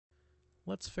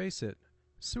Let's face it,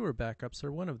 sewer backups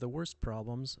are one of the worst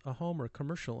problems a home or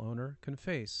commercial owner can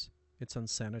face. It's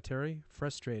unsanitary,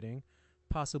 frustrating,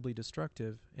 possibly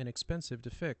destructive, and expensive to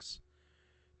fix.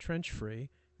 TrenchFree,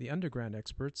 the underground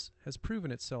experts, has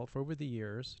proven itself over the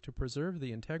years to preserve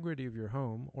the integrity of your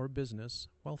home or business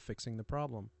while fixing the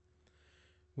problem.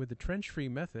 With the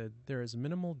TrenchFree method, there is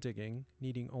minimal digging,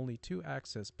 needing only 2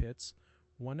 access pits,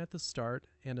 one at the start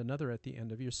and another at the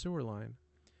end of your sewer line.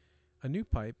 A new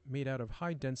pipe made out of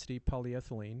high-density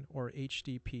polyethylene, or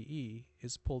HDPE,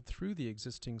 is pulled through the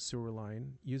existing sewer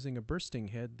line using a bursting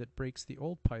head that breaks the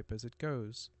old pipe as it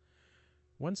goes.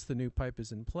 Once the new pipe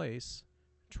is in place,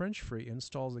 TrenchFree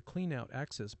installs a clean-out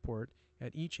access port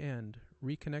at each end,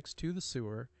 reconnects to the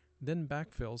sewer, then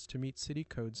backfills to meet city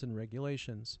codes and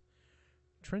regulations.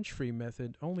 TrenchFree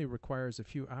method only requires a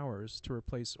few hours to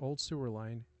replace old sewer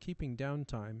line, keeping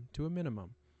downtime to a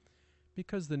minimum.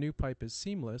 Because the new pipe is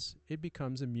seamless, it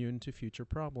becomes immune to future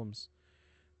problems.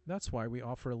 That's why we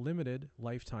offer a limited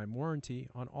lifetime warranty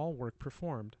on all work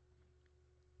performed.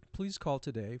 Please call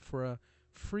today for a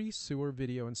free sewer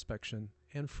video inspection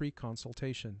and free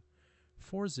consultation.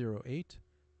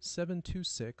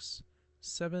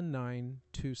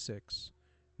 408-726-7926.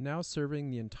 Now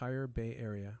serving the entire Bay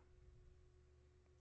Area.